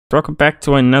Welcome back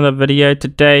to another video.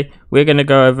 Today we're going to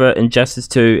go over Injustice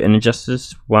 2 and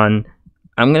Injustice 1.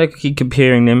 I'm going to keep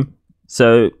comparing them.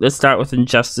 So let's start with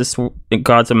Injustice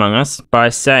Gods Among Us by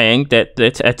saying that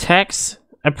the attacks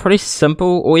are pretty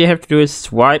simple. All you have to do is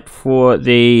swipe for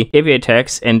the heavy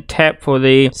attacks and tap for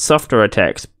the softer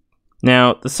attacks.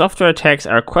 Now the softer attacks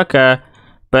are quicker,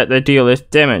 but they deal less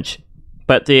damage.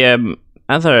 But the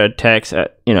other attacks are,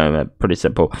 are pretty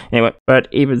simple. Anyway, but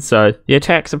even so, the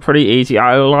attacks are pretty easy.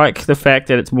 I like the fact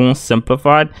that it's more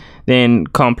simplified than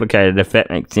complicated, if that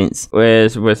makes sense.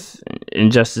 Whereas with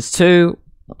Injustice 2,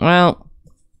 well,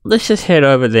 let's just head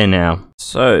over there now.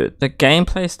 So, the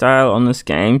gameplay style on this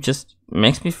game just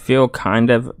makes me feel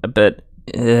kind of a bit,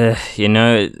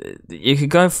 you could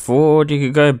go forward, you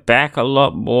could go back a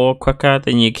lot more quicker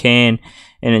than you can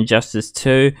in Injustice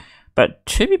 2. But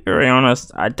to be very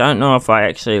honest, I don't know if I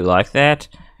actually like that.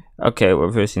 Okay, we're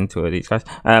versing two of these guys.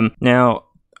 Now,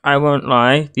 I won't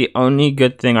lie, the only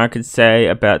good thing I could say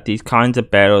about these kinds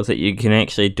of battles that you can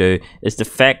actually do is the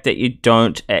fact that you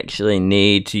don't actually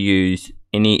need to use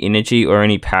any energy or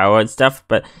any power and stuff.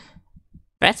 But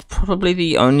that's probably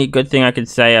the only good thing I could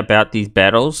say about these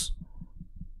battles.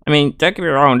 I mean, don't get me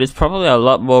wrong, there's probably a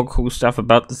lot more cool stuff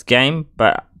about this game,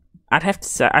 but I have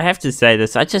to say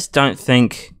this, I just don't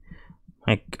think...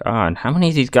 My god, how many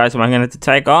of these guys am I going to have to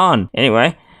take on?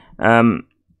 Anyway,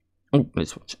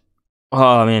 let's watch.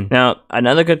 Oh man, now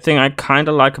another good thing I kind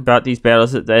of like about these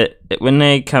battles is that when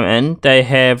they come in, they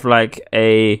have like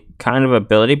a kind of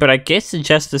ability, but I guess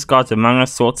Injustice Gods Among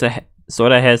Us sort of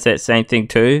has that same thing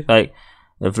too, like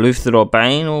if Luthor or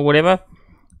Bane or whatever.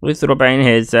 Luthor or Bane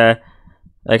has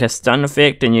like a stun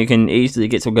effect and you can easily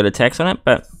get some good attacks on it,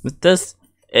 but with this,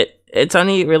 it's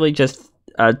only really just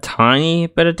a tiny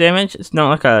bit of damage. It's not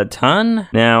like a ton.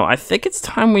 Now I think it's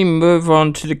time we move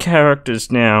on to the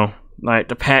characters now, like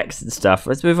the packs and stuff.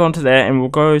 Let's move on to that and we'll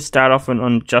go start off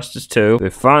on Justice 2.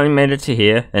 We've finally made it to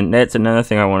here, and that's another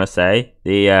thing I want to say.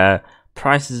 The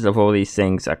prices of all these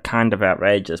things are kind of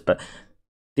outrageous, but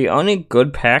the only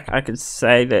good pack I could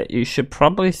say that you should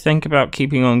probably think about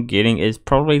keeping on getting is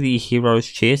probably the Heroes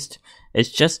Chest. It's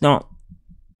just that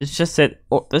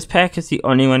this pack is the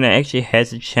only one that actually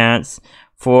has a chance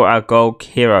for a gold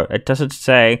hero. It doesn't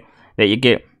say that you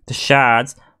get the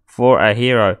shards for a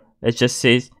hero. It just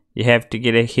says you have to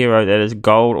get a hero that is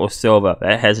gold or silver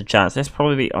that has a chance. That's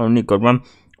probably the only good one.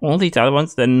 All these other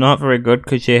ones, they're not very good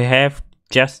because you have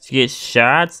just to get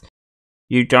shards.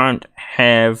 You don't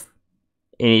have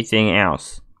anything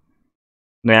else.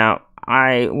 Now,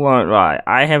 I won't lie,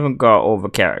 I haven't got all the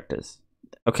characters.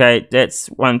 Okay, that's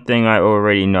one thing I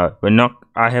already know.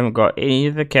 I haven't got any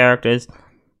of the characters.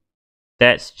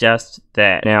 That's just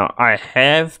that. Now, I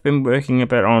have been working a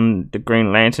bit on the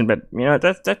Green Lantern, but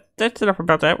that's enough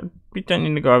about that. We don't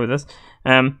need to go over this.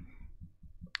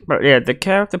 But yeah, the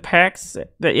character packs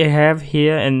that you have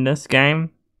here in this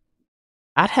game,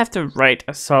 I'd have to rate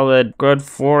a solid good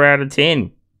 4 out of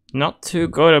 10. Not too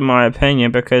good in my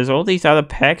opinion, because all these other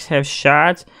packs have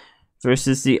shards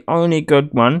versus the only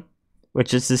good one,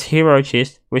 which is this Hero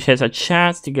Chest, which has a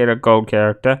chance to get a gold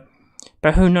character.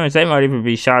 But who knows, they might even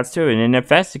be shards too, and if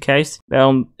that's the case,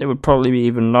 well, it would probably be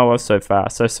even lower so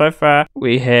far. So far,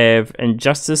 we have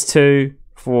Injustice 2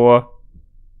 for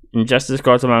Injustice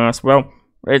Gods Among Us. Well,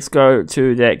 let's go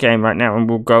to that game right now, and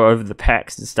we'll go over the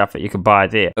packs and stuff that you can buy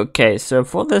there. Okay, so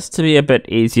for this to be a bit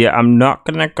easier, I'm not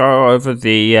going to go over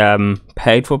the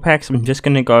paid for packs. I'm just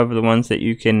going to go over the ones that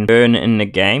you can earn in the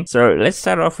game. So let's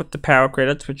start off with the power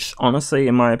credits, which honestly,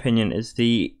 in my opinion, is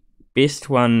the best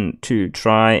one to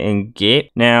try and get.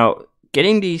 Now,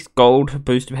 getting these gold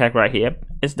booster pack right here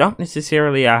is not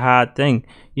necessarily a hard thing.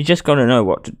 You just got to know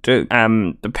what to do.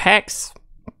 The packs,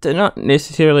 they're not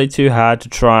necessarily too hard to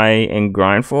try and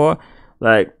grind for.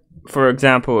 Like, for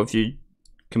example, if you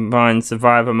combine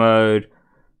survivor mode,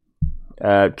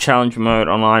 challenge mode,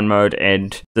 online mode,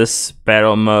 and this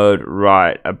battle mode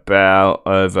right about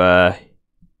over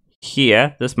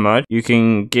here, this mode, you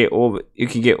can get all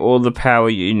the power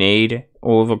you need,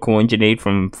 all the coins you need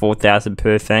from 4,000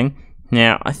 per thing.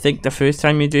 Now, I think the first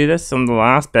time you do this on the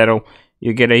last battle,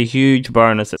 you get a huge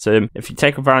bonus. So if you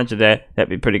take advantage of that, that'd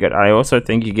be pretty good. I also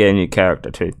think you get a new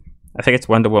character too. I think it's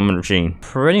Wonder Woman Regine.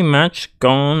 Pretty much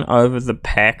gone over the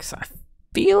packs. I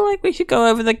feel like we should go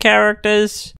over the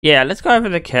characters. Yeah, let's go over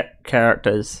the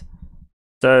characters.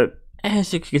 So,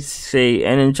 as you can see,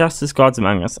 in Injustice Gods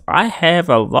Among Us, I have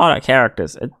a lot of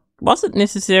characters. It wasn't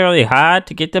necessarily hard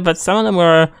to get them, but some of them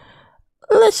were,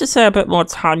 let's just say, a bit more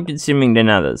time consuming than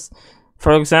others.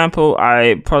 For example,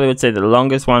 I probably would say the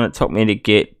longest one it took me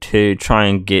to try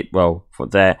and get, well, for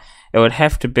that, it would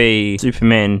have to be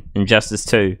Superman Injustice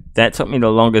 2. That took me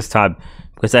the longest time,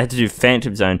 because I had to do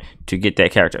Phantom Zone to get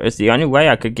that character. It's the only way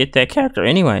I could get that character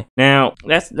anyway. Now,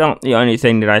 that's not the only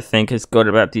thing that I think is good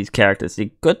about these characters.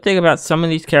 The good thing about some of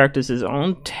these characters is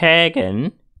on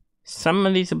tagging, some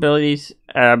of these abilities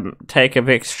take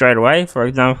effect straight away. For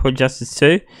example, Justice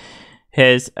 2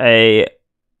 has a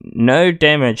no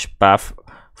damage buff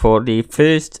for the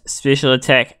first special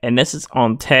attack, and this is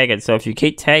on tagging. So if you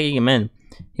keep tagging him in,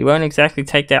 he won't exactly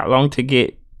take that long to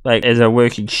get like as a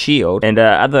working shield. And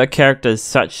other characters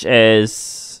such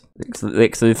as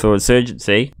Lex Luthor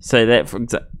Insurgency, so that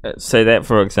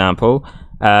for example,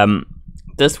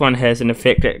 this one has an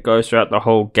effect that goes throughout the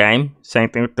whole game. Same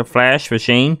thing with the Flash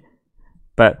Machine,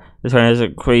 but this one has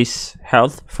increased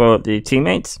health for the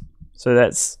teammates, so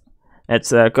that's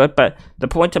good. But the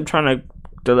point I'm trying to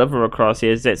deliver across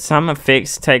here is that some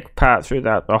effects take part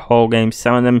throughout the whole game.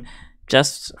 Some of them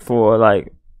just for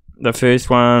like the first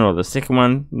one or the second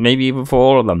one, maybe even for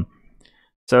all of them.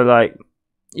 So like,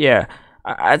 yeah,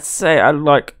 I'd say I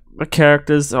like the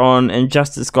characters on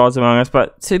Injustice Gods Among Us,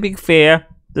 but to be fair,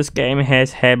 this game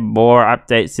has had more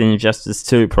updates than Injustice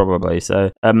 2 probably. So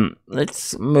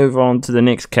let's move on to the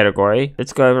next category.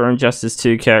 Let's go over Injustice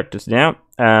 2 characters now.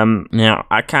 Now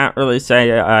I can't really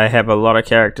say I have a lot of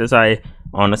characters. I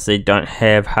honestly don't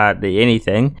have hardly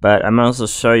anything, but I might also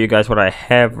show you guys what I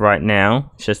have right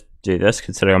now. Just do this,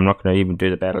 considering I'm not going to even do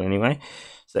the battle anyway.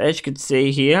 So as you can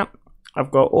see here,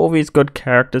 I've got all these good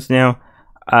characters now.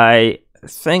 I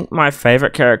think my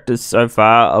favorite characters so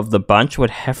far of the bunch would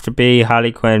have to be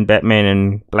Harley Quinn, Batman,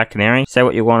 and Black Canary. Say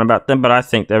what you want about them, but I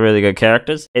think they're really good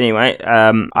characters. Anyway,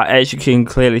 as you can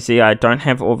clearly see, I don't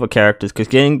have all the characters because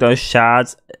getting those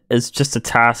shards is just a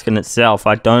task in itself.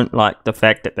 I don't like the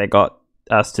fact that they got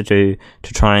us to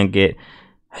try and get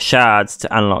shards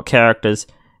to unlock characters.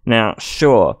 Now,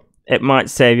 sure, it might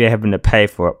save you having to pay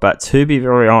for it, but to be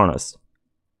very honest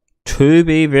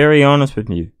with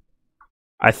you,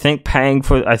 I think paying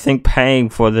for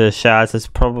the shards is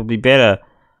probably better.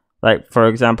 Like for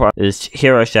example, there's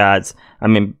hero shards. I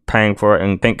mean, paying for it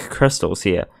in pink crystals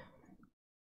here.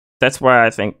 That's why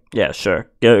I think, yeah, sure,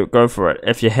 go for it.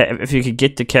 If you could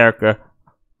get the character,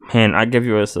 man, I give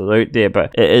you a salute there.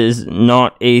 But it is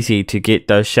not easy to get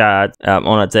those shards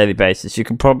on a daily basis. You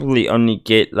can probably only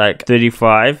get like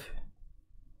 35.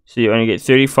 So you only get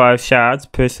 35 shards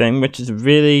per thing, which is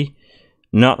really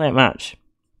not that much.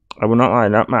 I will not lie,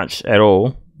 not much at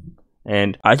all.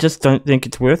 And I just don't think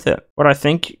it's worth it. What I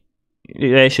think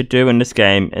they should do in this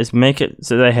game is make it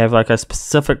so they have like a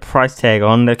specific price tag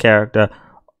on the character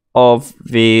of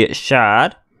the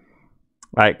shard.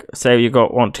 Like, say you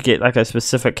want to get like a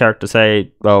specific character,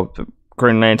 say, well,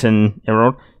 Green Lantern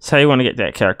Emerald. Say you want to get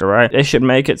that character, right? They should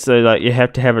make it so like you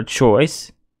have to have a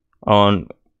choice on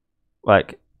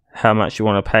like how much you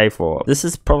want to pay for. This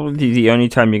is probably the only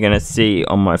time you're going to see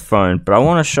on my phone, but I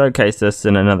want to showcase this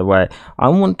in another way. I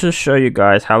want to show you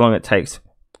guys how long it takes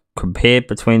compared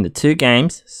between the two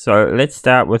games. So let's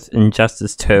start with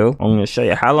Injustice 2. I'm going to show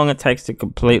you how long it takes to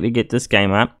completely get this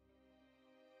game up.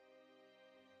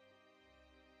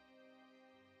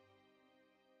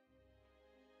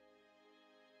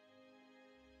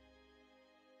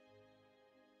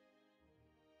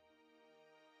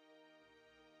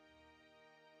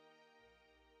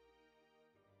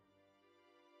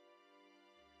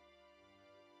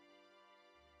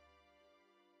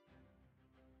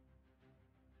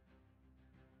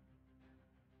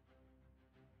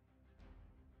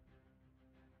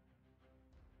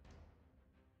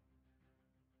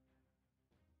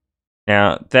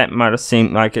 Now, that might have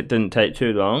seemed like it didn't take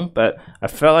too long, but I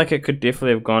felt like it could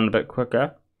definitely have gone a bit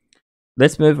quicker.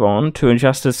 Let's move on to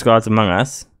Injustice Gods Among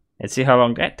Us and see how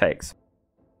long that takes.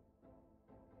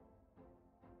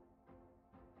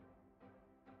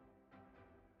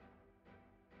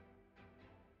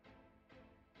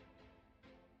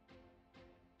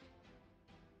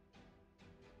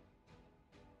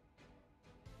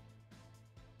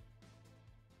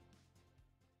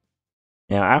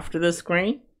 Now, after this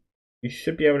screen, you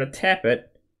should be able to tap it,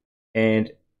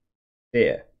 and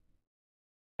there.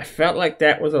 I felt like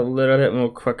that was a little bit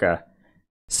more quicker.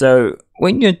 So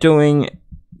when you're doing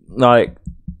like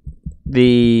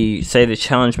the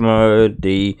challenge mode,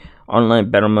 the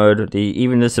online battle mode,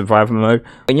 even the survival mode,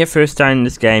 when you're first starting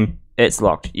this game, it's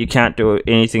locked. You can't do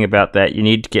anything about that. You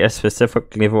need to get a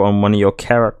specific level on one of your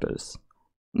characters.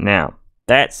 Now,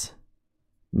 that's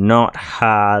not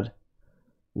hard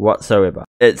whatsoever.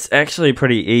 It's actually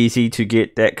pretty easy to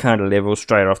get that kind of level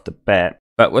straight off the bat.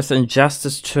 But with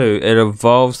Injustice 2, it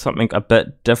evolves something a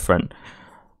bit different.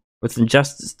 With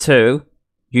Injustice 2,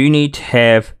 you need to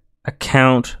have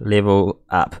account level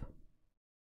up.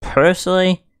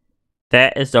 Personally,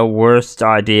 That is the worst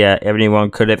idea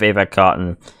anyone could have ever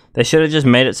gotten. They should have just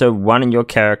made it so one of your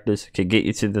characters could get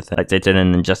you to the thing like they did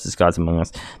in Injustice Gods Among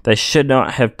Us. They should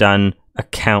not have done a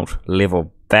count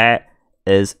level. That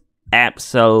is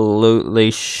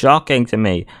absolutely shocking to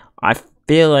me. I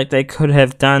feel like they could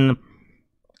have done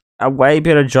a way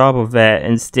better job of that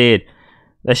instead.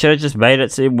 They should have just made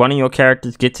it so one of your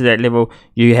characters get to that level,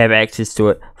 you have access to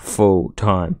it full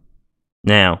time.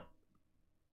 Now,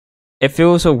 if there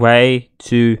was a way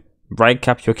to rank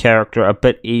up your character a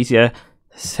bit easier,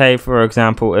 say for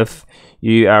example if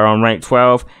you are on rank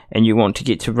 12 and you want to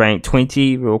get to rank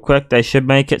 20 real quick, they should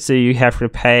make it so you have to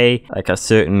pay like a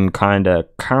certain kind of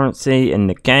currency in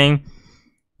the game.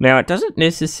 Now it doesn't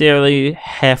necessarily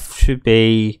have to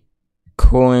be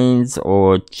coins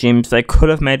or gems. They could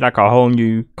have made like a whole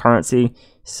new currency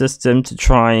system to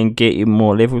try and get you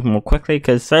more levels more quickly,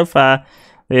 because so far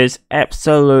there's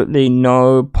absolutely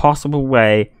no possible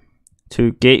way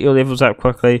to get your levels up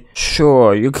quickly.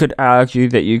 Sure, you could argue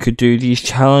that you could do these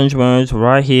challenge modes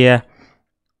right here,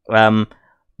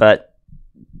 but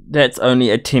that's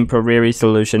only a temporary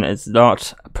solution. It's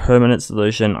not a permanent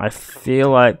solution. I feel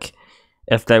like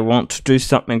if they want to do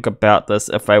something about this,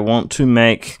 if they want to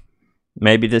make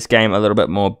maybe this game a little bit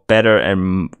more better,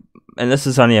 and this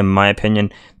is only in my opinion,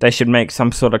 they should make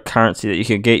some sort of currency that you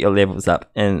can get your levels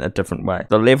up in a different way.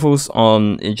 The levels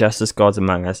on Injustice Gods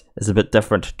Among Us is a bit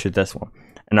different to this one,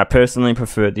 and I personally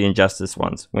prefer the Injustice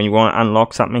ones. When you want to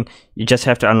unlock something, you just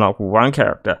have to unlock one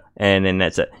character, and then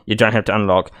that's it. You don't have to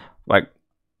unlock like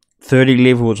 30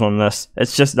 levels on this.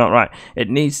 It's just not right. It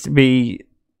needs to be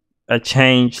a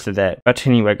change to that. But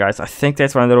anyway guys, I think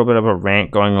that's my little bit of a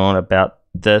rant going on about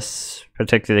this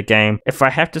particular game. If I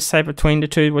have to say between the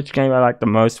two which game I like the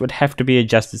most, would have to be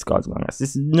Injustice Gods Among Us.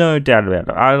 There's no doubt about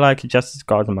it. I like Injustice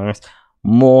Gods Among Us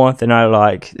more than I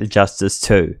like Injustice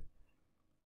 2.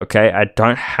 Okay, I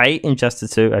don't hate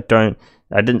Injustice 2. I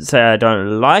didn't say I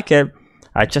don't like it.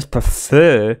 I just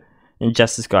prefer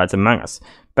Injustice Gods Among Us.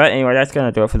 But anyway, that's going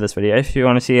to do it for this video. If you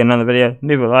want to see another video,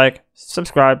 leave a like,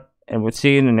 subscribe, and we'll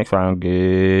see you in the next one.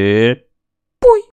 Good.